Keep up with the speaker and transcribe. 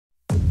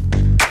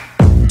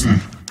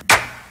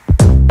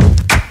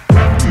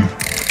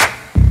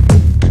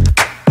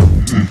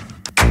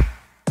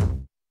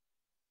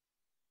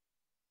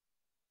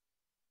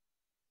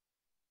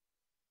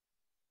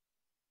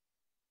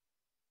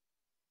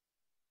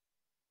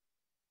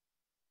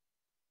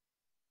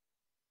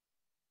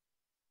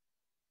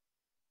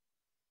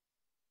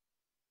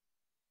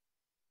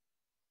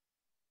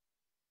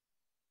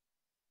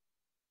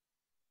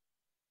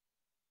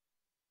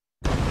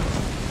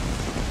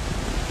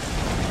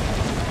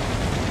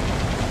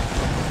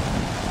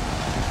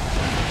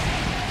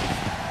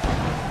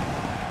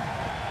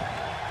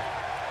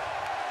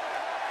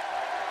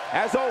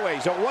As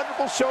always, a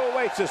wonderful show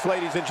awaits us,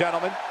 ladies and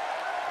gentlemen.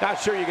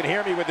 Not sure you can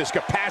hear me with this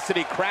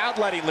capacity crowd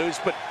letting loose,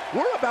 but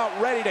we're about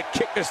ready to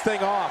kick this thing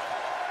off.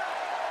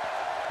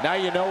 Now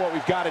you know what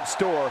we've got in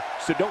store,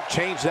 so don't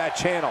change that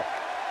channel.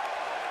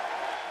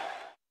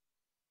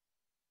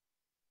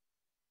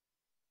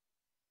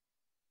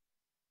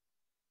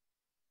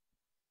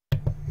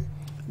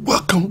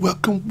 Welcome,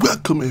 welcome,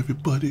 welcome,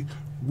 everybody.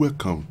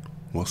 Welcome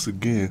once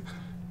again.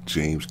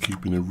 James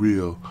keeping it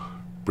real,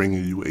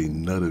 bringing you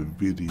another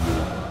video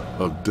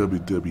of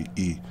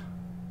WWE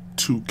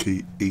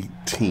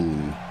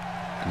 2k18,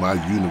 my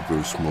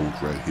universe mode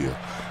right here.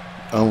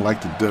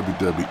 Unlike the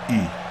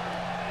WWE,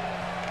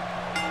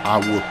 I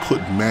will put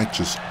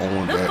matches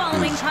on that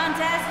is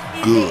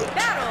good,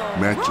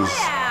 matches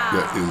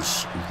that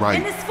is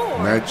right,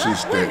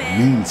 matches that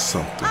mean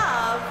something.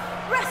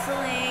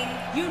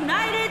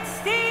 United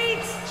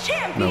States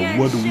Champion. Now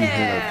what do we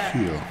have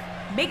here?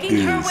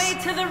 Making her way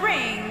to the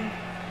ring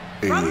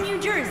from New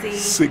Jersey,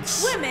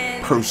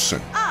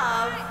 six-person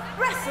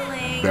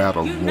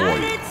battle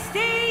United royal,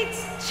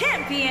 States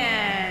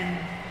Champion,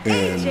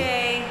 and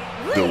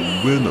the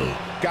winner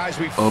Guys,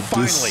 we of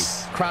finally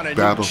this crowned a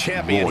battle new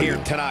champion royal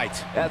here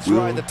tonight. That's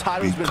right, the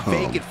title's been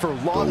vacant for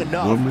long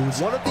enough.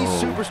 One of these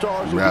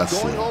superstars will be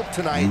going home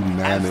tonight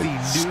as the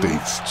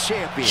United States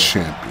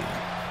champion.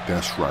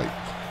 That's right.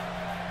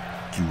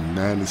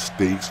 United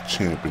States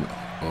Champion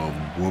of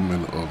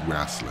Women of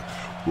Wrestling.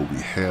 What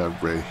we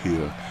have right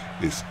here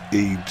is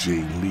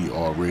AJ Lee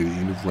already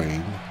in the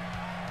ring.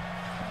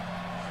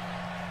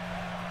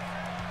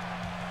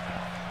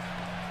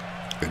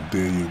 And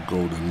then you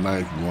go the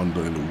ninth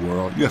wonder in the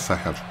world. Yes, I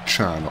have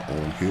China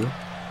on here.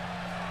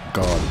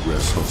 God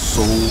rest her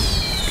soul.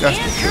 Got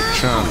to put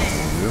China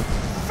on here.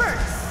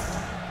 First,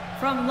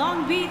 from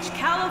Long Beach,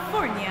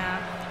 California,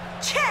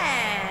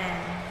 Chen.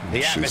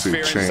 The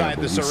atmosphere inside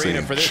this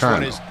arena for this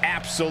one is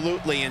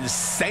absolutely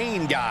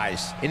insane,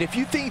 guys. And if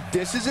you think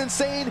this is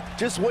insane,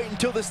 just wait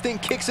until this thing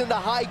kicks into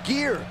high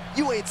gear.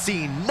 You ain't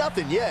seen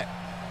nothing yet.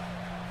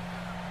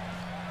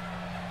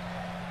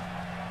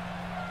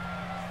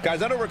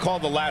 Guys, I don't recall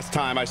the last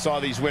time I saw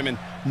these women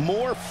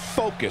more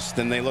focused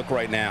than they look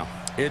right now.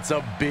 It's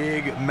a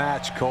big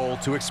match, Cole.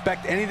 To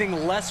expect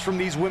anything less from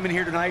these women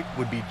here tonight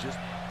would be just...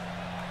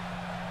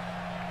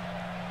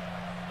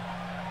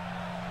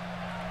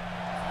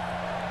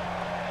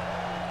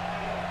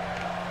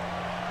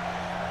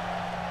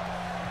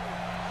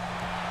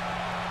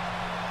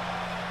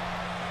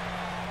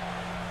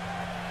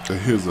 And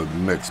here's the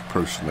next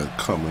person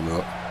that's coming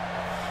up.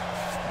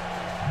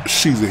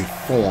 She's a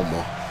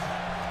former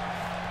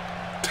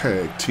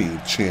tag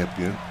team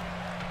champion.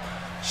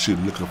 She's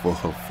looking for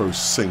her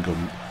first single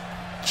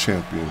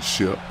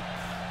championship.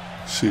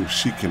 See if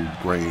she can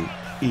bring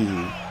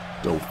in,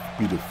 they'll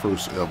be the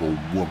first ever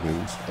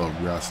woman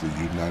of wrestling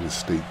United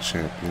States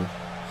Champion.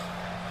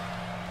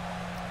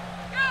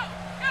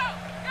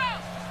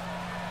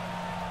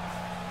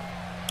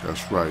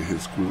 That's right,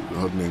 his group,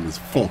 her name is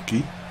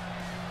Funky.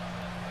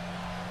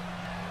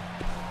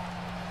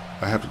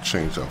 I have to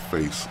change her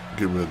face,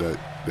 get rid of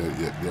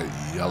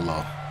that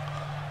yellow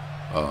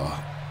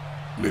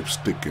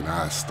lipstick and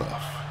eye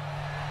stuff.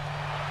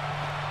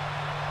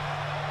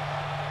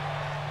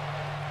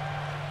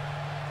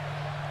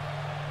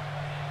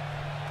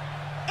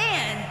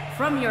 And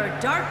from your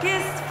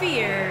darkest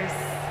fears,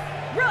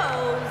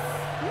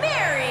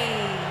 Rosemary.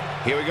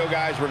 Here we go,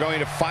 guys. We're going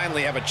to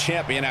finally have a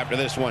champion after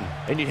this one.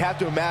 And you'd have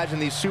to imagine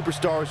these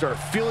superstars are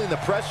feeling the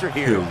pressure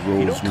here. Rosemary,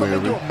 you don't come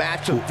into a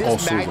match of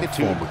this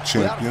magnitude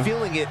without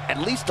feeling it at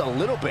least a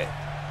little bit.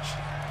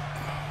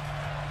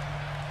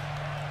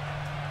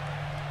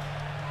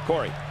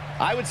 Corey,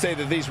 I would say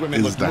that these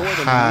women look more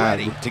than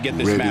ready to get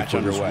this match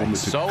underway.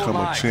 So am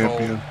I, Cole.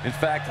 In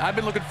fact, I've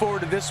been looking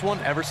forward to this one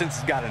ever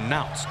since it got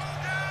announced.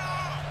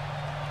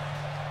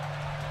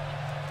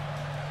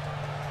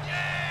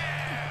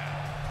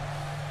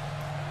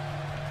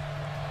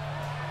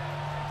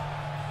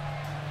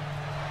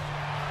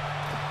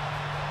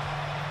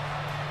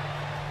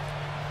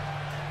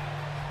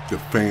 The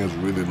fans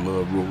really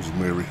love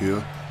Rosemary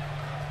here.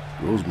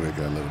 Rosemary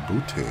got a little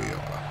booty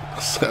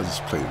on. So I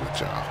just playing with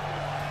y'all.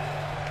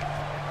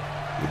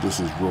 But this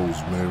is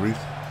Rosemary.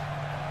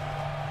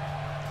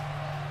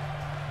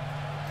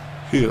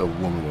 Here, a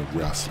woman of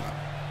wrestling.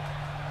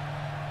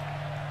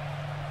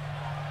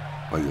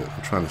 Oh yeah,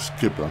 I'm trying to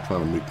skip it. I'm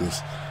trying to make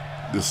this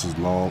is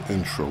long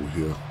intro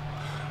here.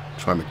 I'm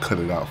trying to cut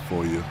it out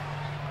for you.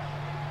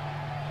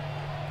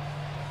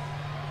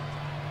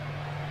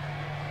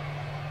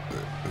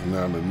 And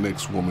now the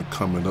next woman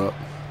coming up.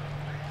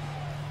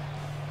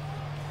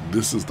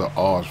 This is the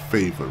odd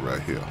favorite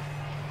right here.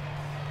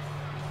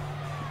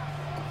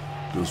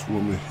 This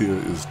woman here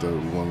is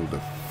one of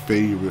the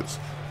favorites.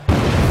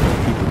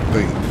 People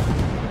think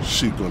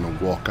she's gonna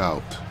walk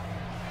out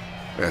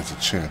as a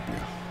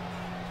champion.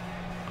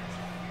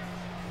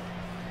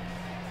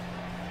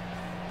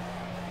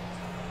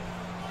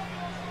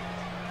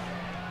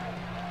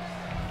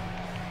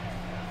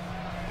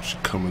 She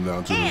coming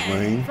down to the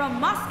ring. From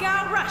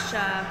Moscow,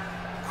 Russia,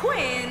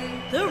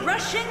 Quinn, the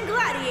Russian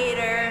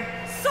gladiator,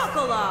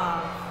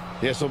 Sokolov.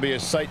 This will be a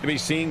sight to be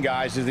seen,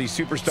 guys, as these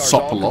superstars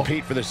all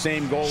compete for the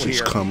same goal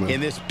here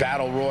in this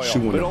battle royal.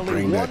 But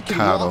only one can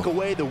walk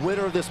away the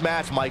winner of this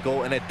match,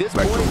 Michael. And at this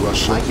point,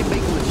 I can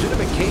make a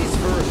legitimate case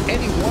for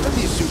any one of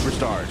these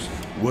superstars.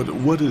 What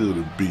would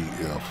it be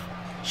if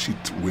she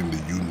win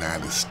the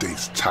United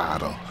States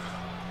title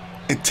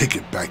and take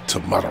it back to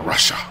Mother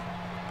Russia?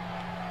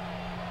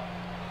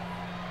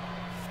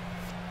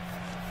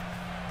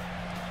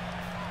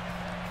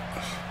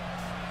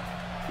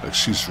 Like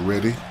she's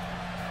ready.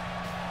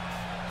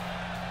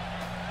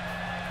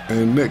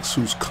 And next,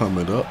 who's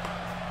coming up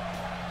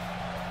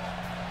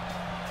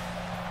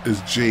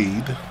is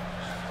Jade.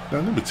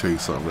 Now, let me tell you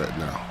something right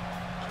now.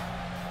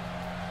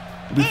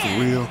 Be for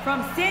real.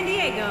 From San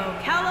Diego,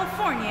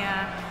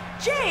 California,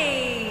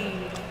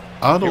 Jade.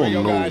 I don't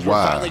know guys.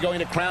 why. We're finally going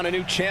to crown a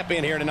new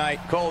champion here tonight.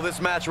 Cole,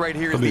 this match right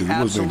here is the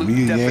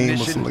absolute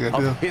definition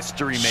of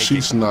history making.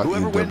 She's not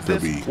Whoever in wins WWE.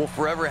 This will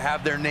forever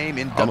have their name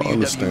in I don't WWE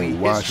understand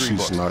why history she's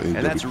books. not in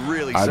And that's WWE.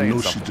 really I saying know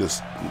something. she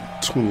just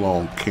too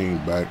long came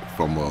back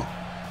from a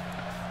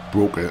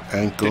broken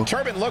ankle.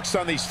 Determined looks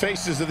on these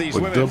faces of these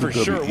But women for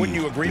WWE, sure. Wouldn't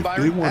you agree, if they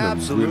Byron?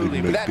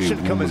 Absolutely, really but that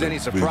shouldn't come as any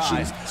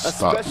surprise,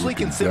 especially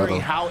considering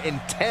better, how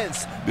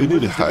intense they need to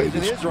the hire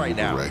division this is right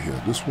now. right here.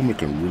 This woman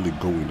can really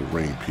go in the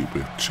ring,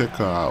 people. Check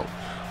her out.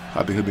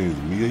 I think her name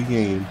is Mia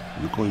Yane.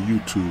 Look on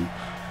YouTube.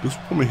 This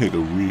woman here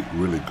can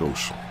really go.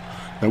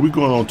 Now we're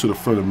going on to the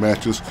further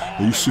matches,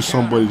 and you see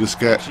somebody just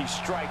got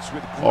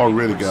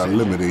already got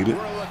eliminated.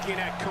 We're looking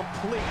at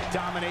complete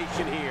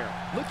domination here.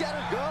 Look at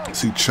her go.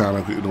 See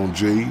Chyna hitting on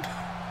Jade.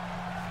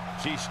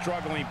 She's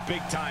struggling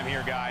big time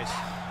here, guys.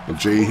 And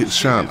Jade hits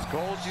Chyna.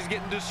 Cole, she's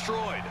getting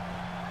destroyed.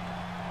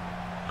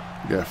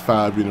 You got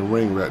 5 in the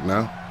ring right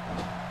now.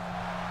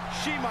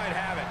 She might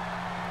have it.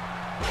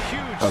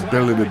 Huge A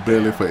belly to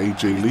belly for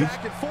AJ Lee.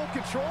 Back in full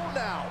control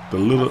now. The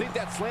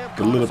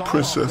little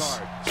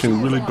princess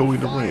can really go in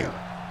the ring.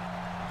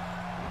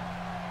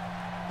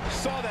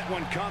 Saw that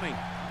one coming.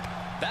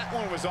 That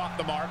one was off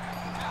the mark.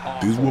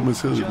 These women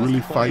here are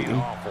really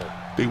fighting.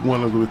 They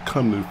want to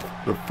become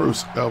the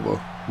first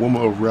ever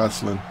woman of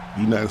wrestling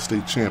United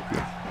States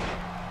Champion.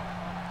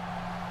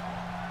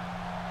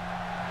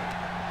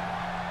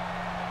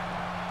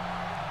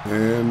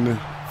 And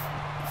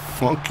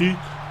Funky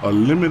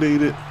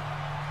eliminated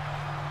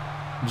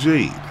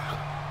Jade.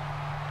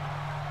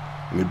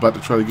 And they about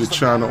to try to get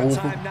Chyna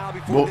over.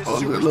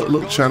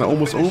 Look, Chyna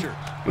almost over,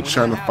 but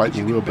Chyna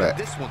fighting real bad.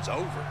 This one's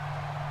over.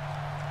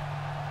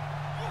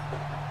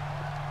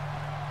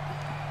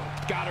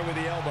 Got her with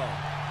the elbow.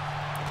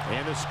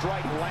 And the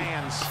strike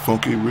lands.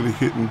 Funky really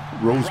hitting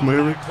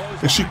Rosemary.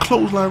 And she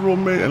clothesline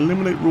Rosemary and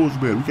eliminate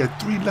Rosemary. We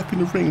got 3 left in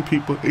the ring,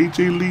 people.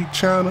 AJ Lee,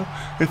 Chyna,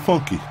 and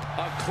Funky.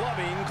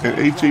 And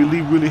AJ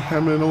Lee really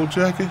hammering on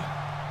Jackie.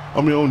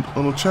 I mean on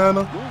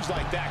Chyna.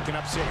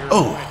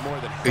 Oh,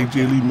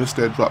 AJ Lee missed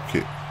that drop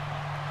kick.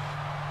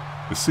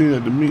 It seemed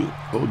at the meet.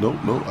 Oh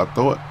no, I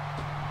thought.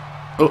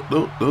 Oh.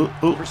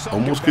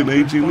 Almost getting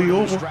AJ Lee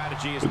over.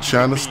 But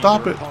Chyna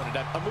stop it.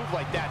 A move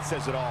like that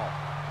says it all.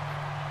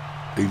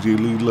 AJ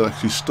Lee looked like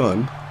she's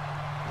stunned.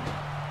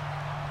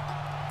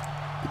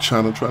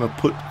 Chyna trying to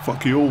put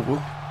Funky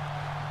over.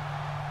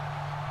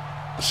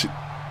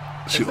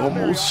 She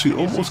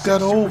almost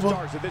got her over.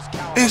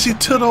 And she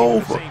took her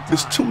over.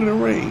 It's 2 in the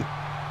ring.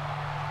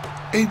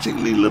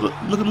 AJ Lee, look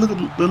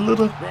at the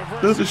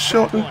little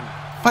short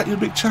fighting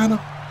big Chyna.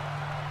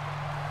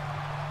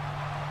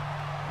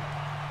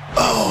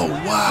 Oh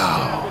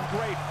wow.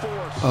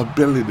 A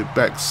belly to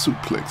back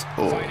suplex.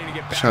 Oh,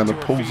 Chyna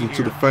posing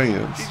to the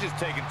fans. She's just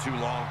taking too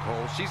long,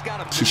 Cole. She's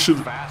got to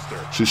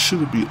She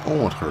should be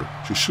on her.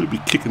 She should be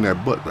kicking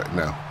that butt right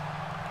now.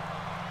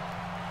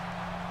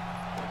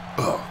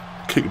 Oh,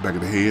 kick it back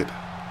in the head.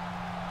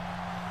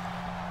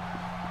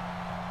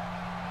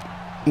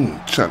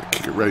 Trying to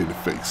kick it right in the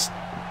face.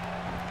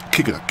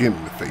 Kick it again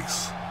in the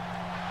face.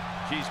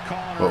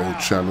 Uh-oh,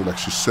 Chyna look like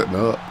she's setting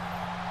her up.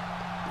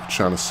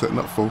 Chyna setting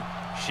up for.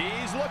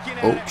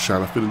 Oh,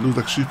 Chyna finna lose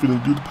like she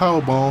finna do the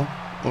power bomb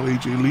on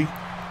AJ Lee.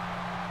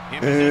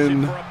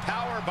 And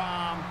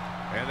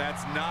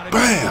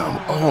bam!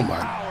 Oh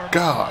my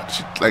God!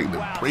 She's like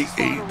to break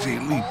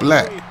AJ Lee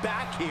black.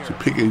 She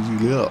pick AJ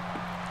Lee up.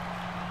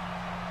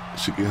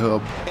 She get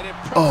her.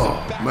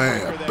 Oh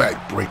man,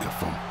 backbreaker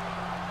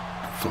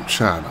from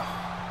Chyna.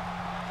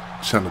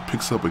 Chyna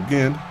picks up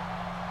again.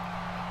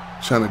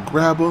 Chyna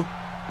grab her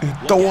and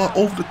throw her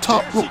over the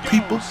top rope,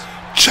 people.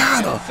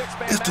 Chyna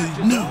is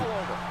the new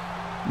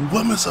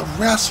Women's of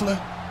Wrestling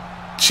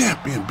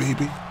Champion,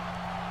 baby.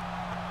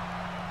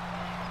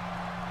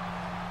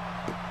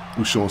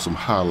 We're showing some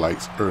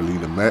highlights early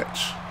in the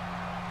match.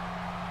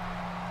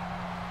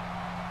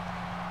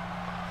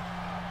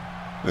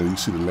 And you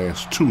see the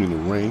last 2 in the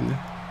ring.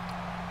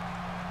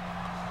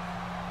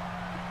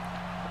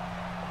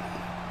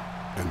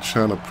 And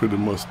Chyna pretty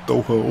much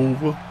throw her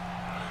over.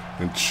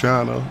 And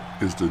Chyna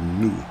is the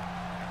new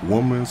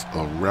Women's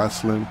of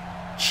Wrestling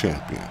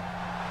Champion.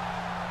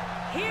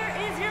 Here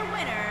is your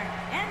winner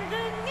and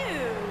the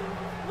new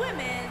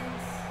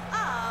Women's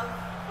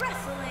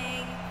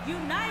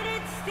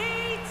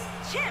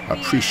I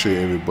appreciate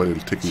everybody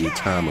taking your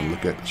time and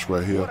look at this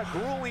right here.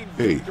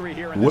 Hey,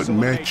 what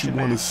match you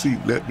want to see,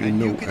 let me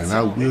know, and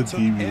I will give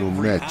you no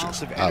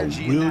matches. I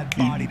will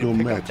give you no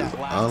matches.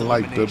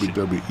 Unlike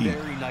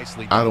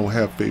WWE, I don't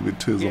have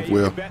favoritism.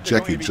 Well,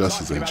 Jackie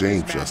Justice and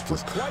James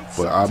Justice,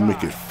 but I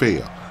make it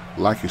fair.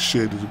 Like and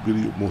share this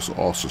video, most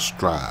also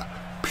strive.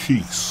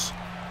 Peace.